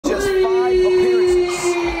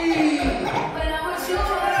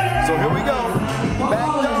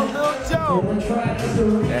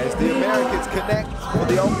connect for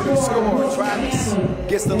the opening score. Travis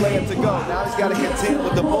gets the layup to go. Now he's got to contend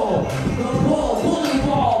with the ball.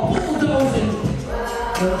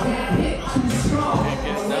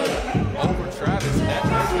 Over Travis. That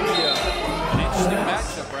might be an interesting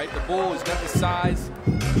matchup, right? The bull has got the size,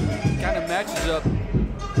 kind of matches up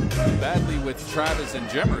badly with Travis and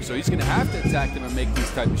Jimmer, so he's going to have to attack them and make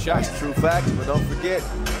these type of shots. That's true fact, but don't forget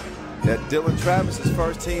that Dylan Travis is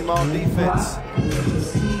first team on defense.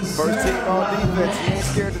 First team on defense. He ain't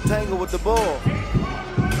scared to tangle with the bull.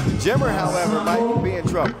 Jimmer, however, might be in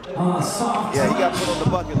trouble. Yeah, he got put on the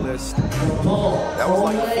bucket list. That was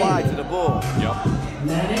like a fly to the bull. Yep.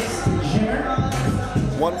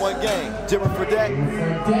 1-1 game. Jimmer Fredette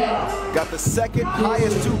got the second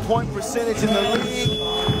highest two-point percentage in the league.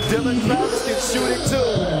 Dylan Travis can shoot it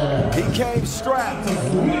too. He came strapped.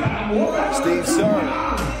 Steve Serr.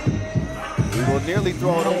 He will nearly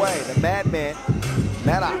throw it away. The madman,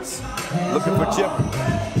 Maddox, looking for Jimmer.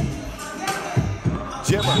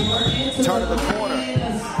 Jimmer turning the corner.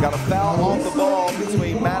 Got a foul off the ball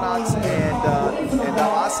between Maddox and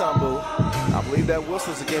Asambu. I believe that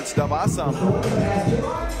whistle's against Asambu.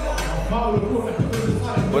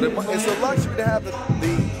 But it's a luxury to have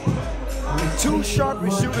the two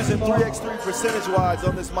sharpest shooters in 3x3 percentage-wise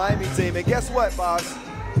on this Miami team. And guess what, boss?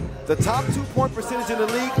 The top two-point percentage in the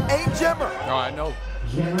league ain't Jimmer. Oh, I know.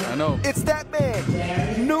 I know. It's that man,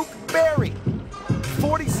 Nuke Berry.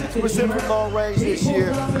 46% from long range this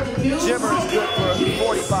year. Jimmer is good for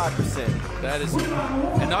 45%. That is,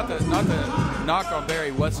 and not to knock on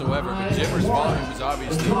Barry whatsoever, but Jimmer's volume is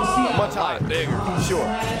obviously much higher, bigger. Sure.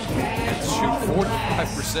 And to shoot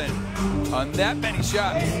 45% on that many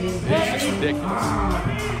shots is just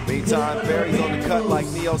ridiculous. Meantime, Barry's on the cut like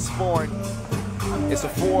Neosporin. It's a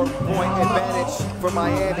 4-point advantage for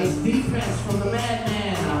Miami.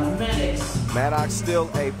 Maddox still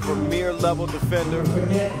a premier level defender.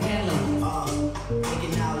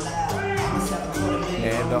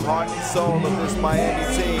 And the heart and soul of this Miami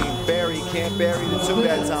team, Barry can't bury the two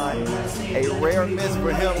that time. A rare miss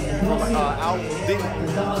for him from out deep.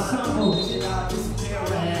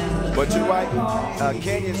 But you're right,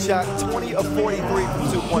 Canyon shot 20 of 43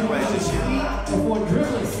 from two-point range this year.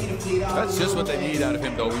 That's just what they need out of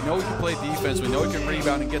him, though. We know he can play defense. We know he can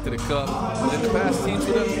rebound and get to the cup. But in the past teams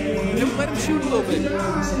with him, let him shoot a little bit,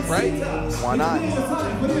 right? Why not?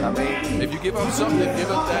 I mean, if you give up something, give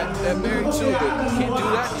up that Barry too, but you can't do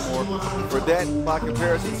that anymore. For that, by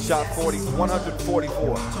comparison, shot 144.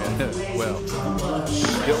 Well,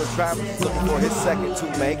 Dylan Travis is looking for his second to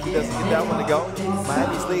make. He doesn't get that one to go.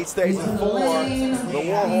 Miami's lead stays at 4. The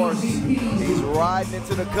Warhorse, he's riding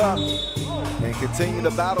into the cup and continue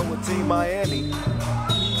the battle with Team Miami.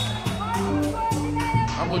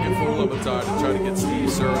 I'm looking for Ulaanbaatar to try to get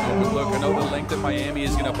Steve Serr an open look. I know the length of Miami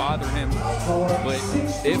is going to bother him, but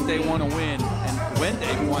if they want to win, and when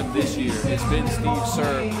they've won this year, it's been Steve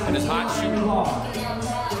Serr and his hot shooting.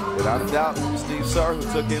 Without a doubt, Steve Serr, who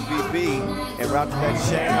took MVP and route to that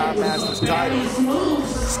Shanghai Masters title.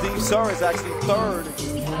 Steve Serr is actually third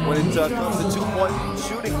when it comes to two-point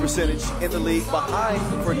shooting percentage in the league, behind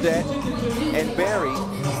Fredette and Barry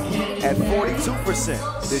at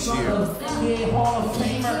 42% this year.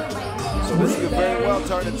 So this could very well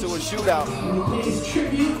turn into a shootout.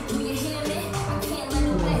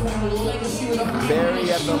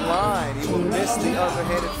 Barry at the line, he will miss the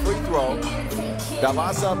underhanded free throw.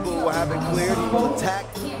 Asambu will have it cleared. He will attack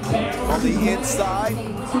on the inside.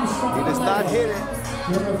 He does not hit it.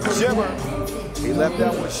 Jimmer, he left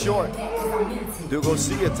that one short.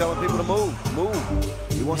 Dugosia telling people to move.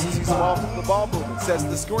 He wants to see some off the ball movement. Sets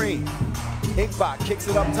the screen. Inkbot kicks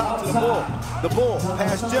it up top to the Bull. The Bull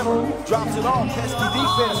past Jimmer, drops it off. Pesky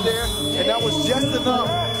defense there, and that was just enough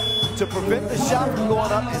to prevent the shot from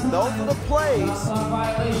going up. And those are the plays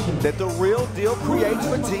that the real deal creates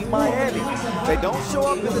for Team Miami. They don't show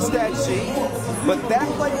up in the stat sheet, but that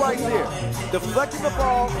play right there, deflecting the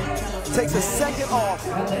ball, takes a second off,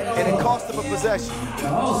 and it costs them a possession.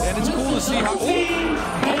 And it's cool to see how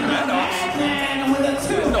Maddox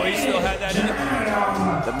didn't know he still had that in him.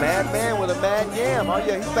 The madman with a mad yam. Oh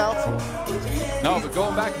yeah, he's bouncing. No, but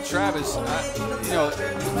going back to Travis, you know,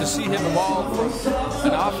 to see him evolve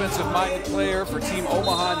from an offensive-minded player for Team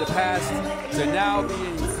Omaha in the past to now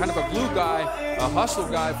being kind of a glue guy, a hustle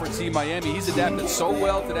guy for Team Miami. He's adapted so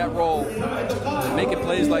well to that role. And making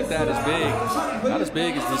plays like that is big. Not as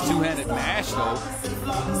big as this two-handed mash, though.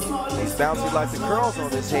 He's bouncing like the curls on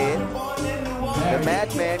his head. The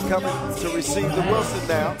madman coming to receive the Wilson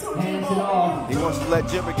now. He wants to let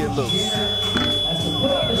Jimmer get loose.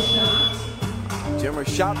 Jimmer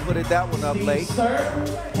shot putted that one up late.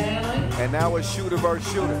 And now it's shooter versus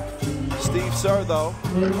shooter. Steve Sir, though.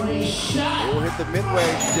 He will hit the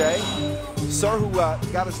mid-range, Jay. Sir, who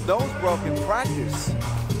got his nose broken in practice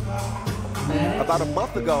about a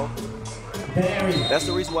month ago. That's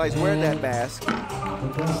the reason why he's wearing that mask. You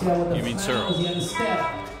mean Suro?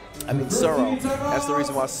 I mean Suro. That's the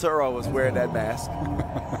reason why Suro was wearing that mask.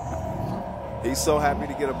 He's so happy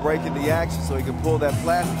to get a break in the action so he can pull that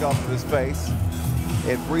plastic off of his face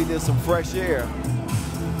and breathe in some fresh air.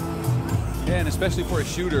 Yeah, and especially for a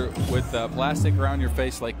shooter with plastic around your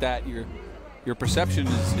face like that, your perception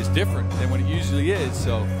is different than what it usually is.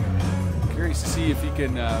 So curious to see if he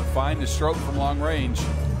can find the stroke from long range.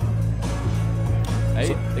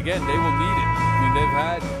 Hey, again, they will need it. I mean, they've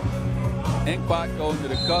had Enkbot go into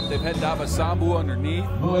the cup. They've had Davasambu underneath.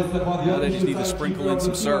 Now they just need to sprinkle in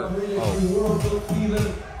some serve. Oh.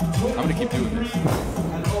 I'm going to keep doing this.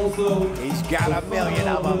 He's got a million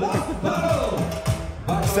of them.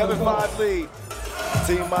 7-5 lead.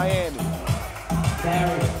 Team Miami.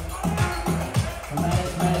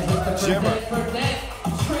 Jimmer.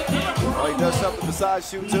 Oh, he does something besides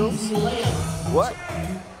shoot too? What?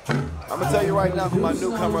 I'm going to tell you right now who my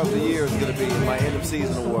newcomer of the year is going to be in my end of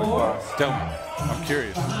season award, boss. Tell me. I'm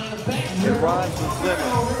curious. It rhymes with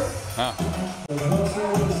lemon. Huh.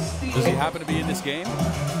 Does he happen to be in this game?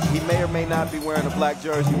 He may or may not be wearing a black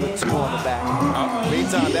jersey with 2 on the back.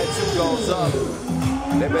 Meantime, that 2 goes up.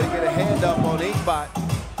 They better get a hand up on Enkbot.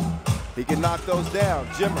 He can knock those down.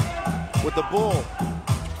 Jimmer with the bull.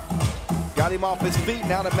 Got him off his feet.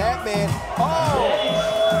 Now the Madman. Oh!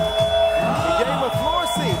 He gave him a floor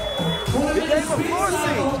seat. He gave him a floor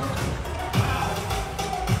seat.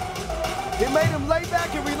 He made him lay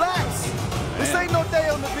back and relax. This ain't no day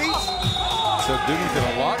on the beach. So Doogie's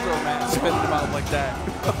gonna laundry man spitting him out like that.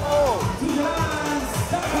 Oh!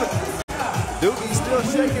 Doogie's still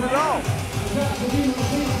shaking it off.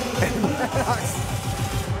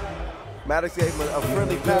 Maddox gave him a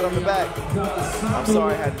friendly pat on the back. I'm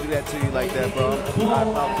sorry I had to do that to you like that, bro. I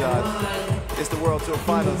apologize. It's the World Tour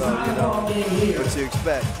Final, though, you know. What you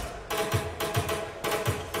expect.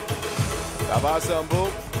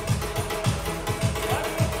 Davasambu.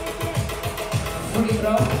 He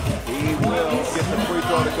will get the free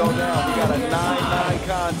throw to go down. We got a 9-9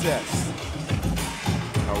 contest.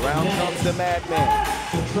 Around comes the Madman.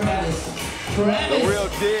 The real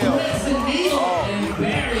deal. Oh,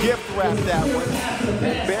 gift wrap that one.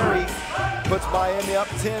 Barry puts Miami up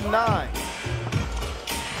 10-9.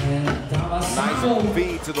 Nice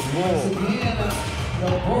feed to the Bull.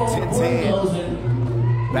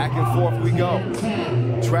 10-10. Back and forth we go.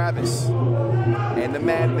 Travis and the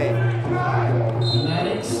Madman.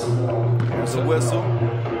 There's a whistle.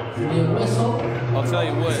 I'll tell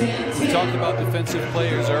you what, we talked about defensive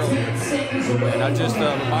players earlier, and I just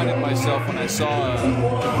reminded myself when I saw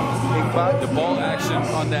the ball action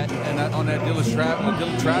on that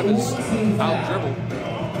Dylan Travis out dribble.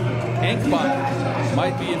 Enkbot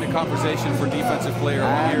might be in the conversation for defensive player of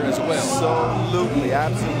the year as well. Absolutely,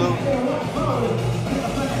 absolutely.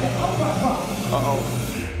 Uh-oh.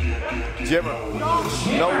 Jimmer,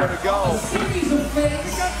 nowhere to go.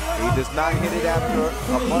 He does not hit it after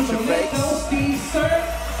a bunch of fakes.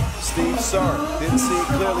 Steve Sir didn't see it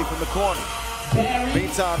clearly from the corner.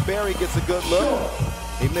 Meantime, Barry gets a good look.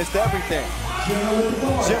 He missed everything.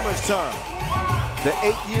 Jimmer's turn. The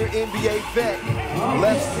 8-year NBA vet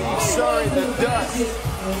left Steve Sir in the dust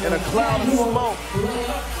in a cloud of smoke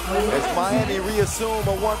as Miami reassume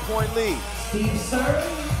a 1-point lead. Steve Sir.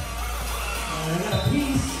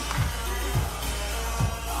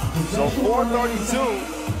 So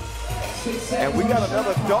 4:32, and we got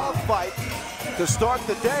another dogfight to start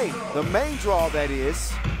the day. The main draw, that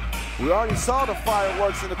is. We already saw the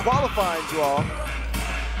fireworks in the qualifying draw.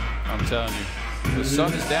 I'm telling you, the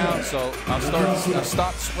sun is down, so I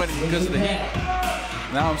stopped sweating because of the heat.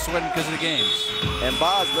 Now I'm sweating because of the games. And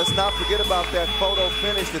Boz, let's not forget about that photo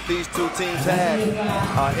finish that these two teams had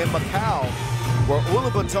in Macau, where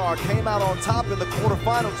Ulaanbaatar came out on top in the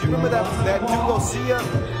quarterfinals. You remember that Dugosia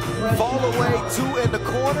fall away 2 in the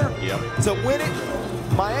corner to win it?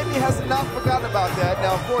 Miami has not forgotten about that.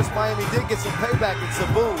 Now, of course, Miami did get some payback in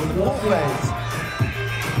Cebu in the pool phase.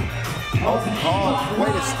 Oh,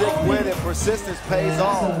 way to stick with it. Persistence pays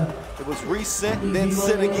off. It was reset and then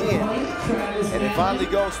sit again. And it finally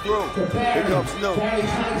goes through. Here comes Nuke.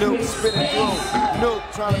 Nuke spinning through. Nuke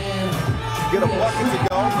trying to get a bucket to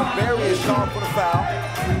go, but Barry is called for the foul.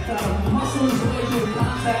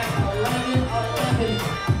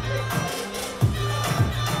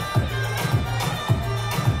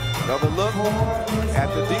 Another look at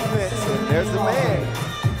the defense, and there's the man,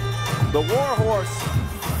 the war horse,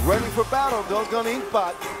 ready for battle. Don't go to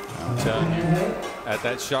Enkbot. I'm telling you. At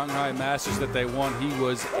that Shanghai Masters that they won, he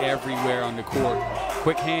was everywhere on the court.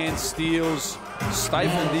 Quick hands, steals,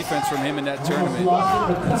 stifling defense from him in that tournament.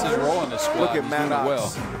 That's his role in this squad. Look at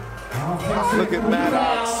Maddox. Look at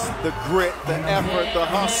Maddox, the grit, the effort, the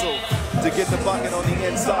hustle to get the bucket on the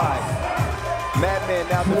inside. Madman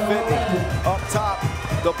now defending. Up top,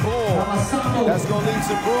 the bull. That's going to leave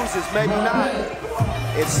some bruises, maybe not.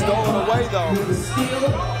 It's stolen away, though.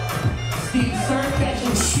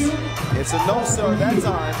 It's a no-sir that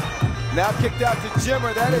time. Now kicked out to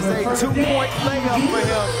Jimmer. That is a two-point layup for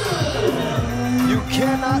him. You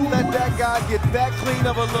cannot let that guy get that clean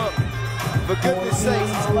of a look. For goodness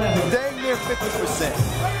sakes, dang near 50%.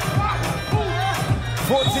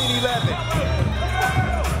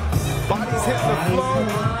 14-11. Bodies hitting the floor.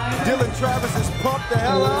 Dylan Travis is pumped the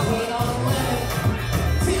hell out.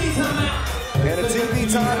 And a TV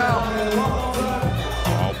timeout.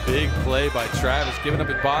 Oh, big play by Travis, giving up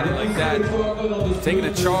his body like that. Taking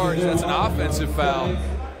a charge, that's an offensive foul.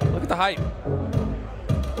 Look at the height.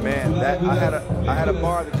 Man, that I had a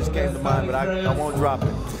bar that just came to mind, but I won't drop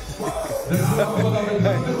it. It would have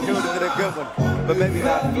been a good one, but maybe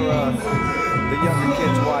not for the younger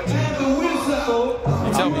kids watching.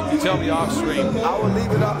 You tell me off screen. I will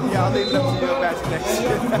leave it up. Yeah, I'll leave it up to your imagination.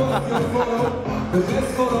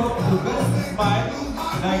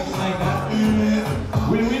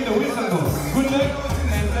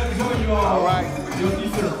 All right.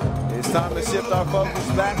 It's time to shift our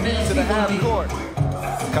focus back to the half court.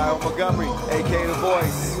 Kyle Montgomery, a.k.a. The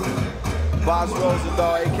Voice. Boz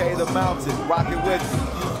Rosendahl, a.k.a. The Mountain, rocking with me.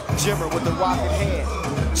 Jimmer with the rocking hand.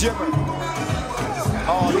 Jimmer.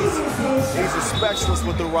 Oh, he's a specialist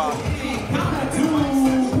with the rock.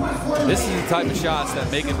 This is the type of shots that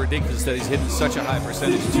make it ridiculous that he's hitting such a high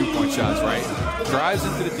percentage of two-point shots, right? Drives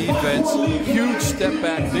into the defense, huge step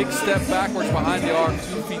back, big step backwards behind the arc,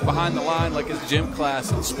 2 feet behind the line like his gym class,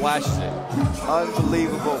 and splashes it.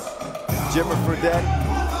 Unbelievable. Jimmer Fredette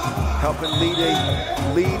helping lead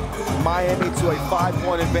Miami to a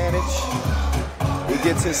 5-point advantage. He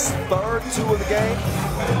gets his third 2 of the game. I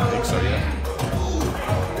think so, yeah.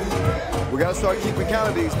 We got to start keeping count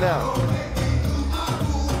of these now.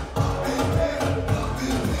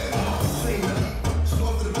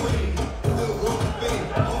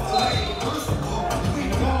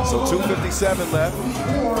 So 2:57 left.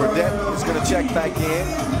 Fredette is going to check back in.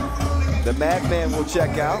 The Madman will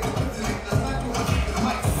check out.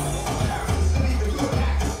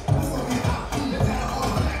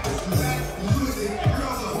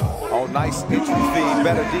 Oh, nice entry feed.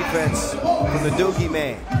 Better defense from the Doogie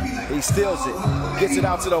man. He steals it. Gets it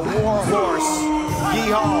out to the war horse.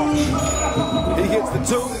 Yeehaw. He hits the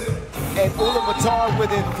 2. And Ulaanbaatar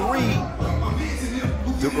within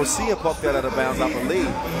 3. Duke Garcia poked that out of bounds, I believe.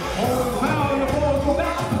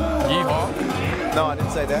 Yeehaw. No, I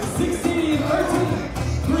didn't say that.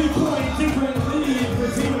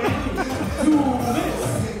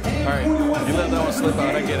 All right, you let that one slip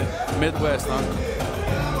out, I get it. Midwest, huh?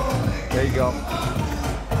 There you go.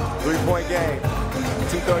 3-point game.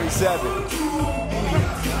 2:37.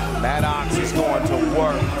 Maddox is going to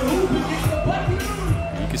work.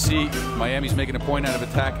 You can see Miami's making a point out of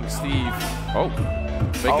attacking Steve. Oh,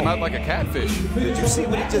 faked him out like a catfish. Did you see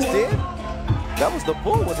what he just did? That was the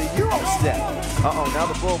Bull with a Euro step. Uh-oh, now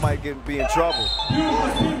the Bull might be in trouble.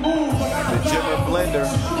 The Jimmer blender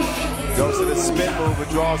goes to the spin move and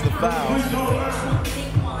draws the foul.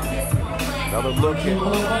 Another look at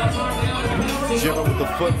Jimmer with the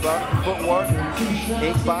footwork.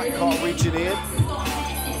 Inkbot caught reaching in.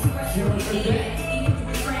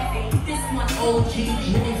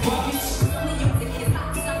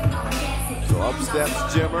 So up steps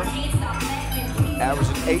Jimmer,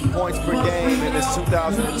 averaging 8 points per game in this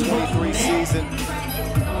 2023 season.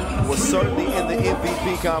 Was certainly in the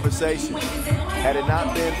MVP conversation. Had it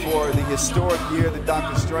not been for the historic year that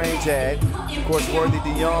Dr. Strange had, of course, Worthy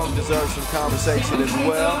DeYoung deserves some conversation as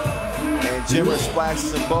well. And Jimmer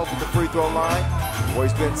splashes them both at the free throw line, where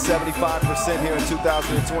he's been 75% here in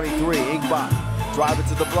 2023. Inkbot drive it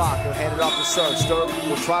to the block. He'll hand it off to Serge. Sturb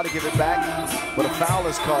will try to give it back, but a foul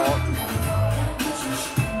is called.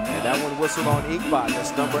 And that one whistled on Inkbot.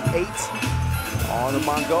 That's number 8 on the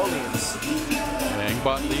Mongolians.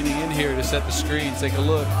 Inkbot leading in here to set the screen. Take a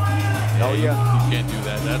look. Oh, yeah. You can't do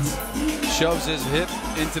that. That's shoves his hip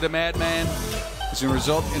into the Madman. It's going to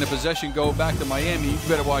result in a possession go back to Miami. You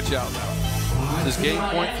better watch out now. This game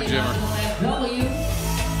point for Jimmer.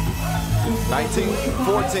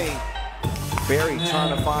 19-14. Barry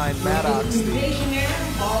trying to find Maddox, the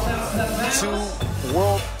 2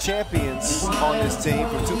 world champions on this team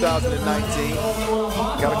from 2019.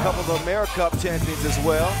 Got a couple of AmeriCup champions as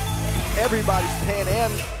well. everybody's Pan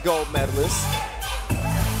Am gold medalist.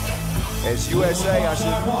 As USA, I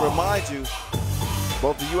should remind you,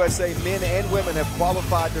 both the USA men and women have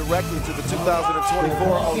qualified directly to the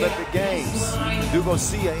 2024 Olympic Games. Dugo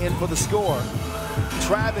Sia in for the score.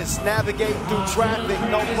 Travis navigating through traffic,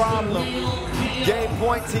 no problem. Game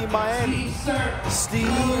point, Team Miami.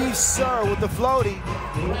 Steve Sir with the floaty.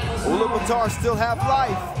 Ulaanbaatar still have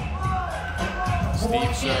life.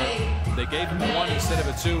 Steve Sir, they gave him a 1 instead of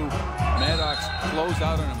a 2. Maddox closed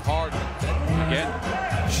out on him hard. That, again,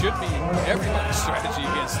 should be everybody's strategy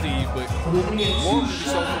against Steve, but more will be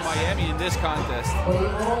so for Miami in this contest.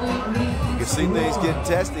 You can see things getting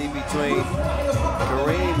testy between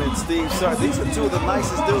Kareem and Steve Sir. These are two of the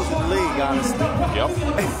nicest dudes in the league, honestly. Yep.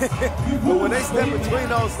 But when they step between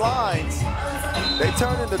those lines, they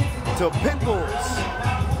turn into pit bulls.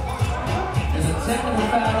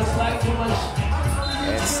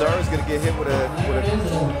 And Sir is going to get hit with a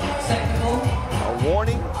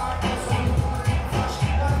warning.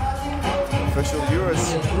 Official Uris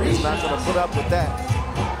is not going to put up with that.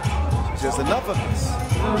 Just enough of this.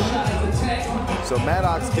 So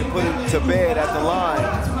Maddox can put it to bed at the line.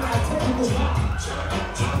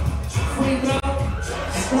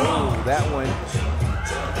 Ooh, that one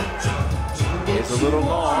is a little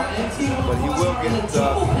long, but he will get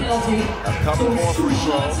a couple more free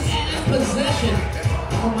throws.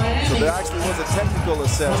 So there actually was a technical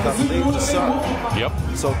assessed, I believe, to Sir. Yep.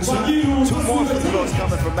 So two more free throws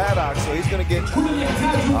coming from Maddox, so he's going to get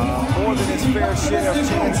more than his fair share of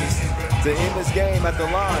chances to end this game at the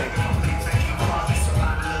line.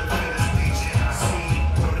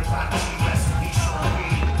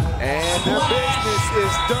 And their business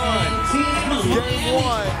is done. Game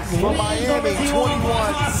 1 for Miami,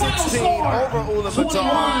 21-16 over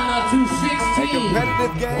Ulaanbaatar. A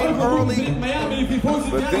competitive game early,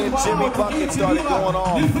 but then Jimmy Bucket started going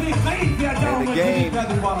off. And the game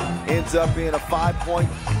ends up being a 5-point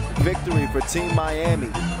victory for Team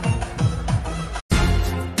Miami.